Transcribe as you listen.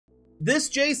This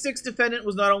J6 defendant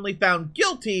was not only found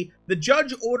guilty, the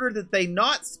judge ordered that they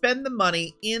not spend the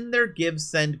money in their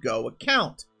GiveSendGo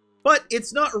account. But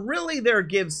it's not really their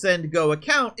GiveSendGo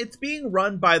account, it's being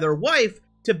run by their wife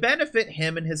to benefit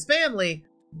him and his family,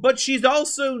 but she's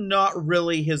also not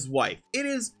really his wife. It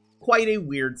is quite a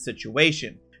weird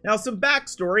situation. Now, some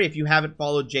backstory, if you haven't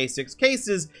followed J6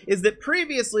 cases, is that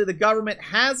previously the government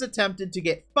has attempted to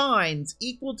get fines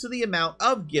equal to the amount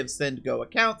of GiveSendGo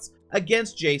accounts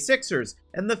against J6ers,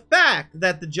 and the fact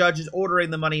that the judge is ordering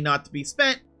the money not to be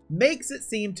spent makes it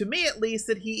seem, to me at least,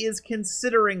 that he is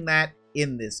considering that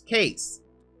in this case.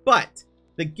 But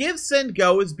the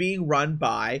GiveSendGo is being run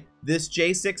by this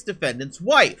J6 defendant's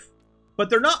wife, but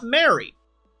they're not married.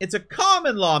 It's a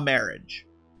common law marriage,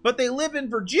 but they live in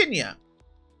Virginia,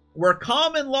 where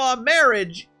common law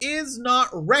marriage is not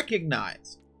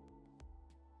recognized.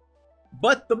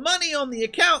 But the money on the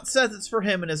account says it's for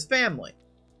him and his family.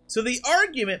 So the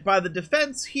argument by the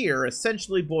defense here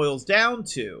essentially boils down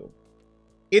to,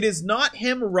 it is not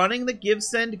him running the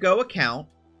GiveSendGo account.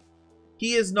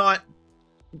 He is not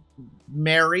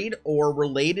married or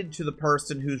related to the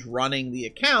person who's running the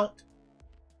account.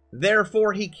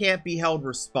 Therefore, he can't be held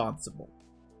responsible.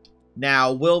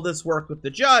 Now, will this work with the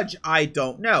judge? I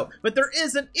don't know. But there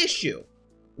is an issue.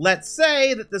 Let's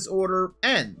say that this order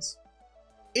ends.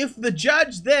 If the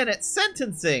judge then at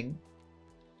sentencing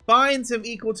finds him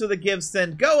equal to the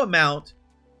GiveSendGo amount,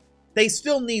 they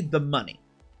still need the money.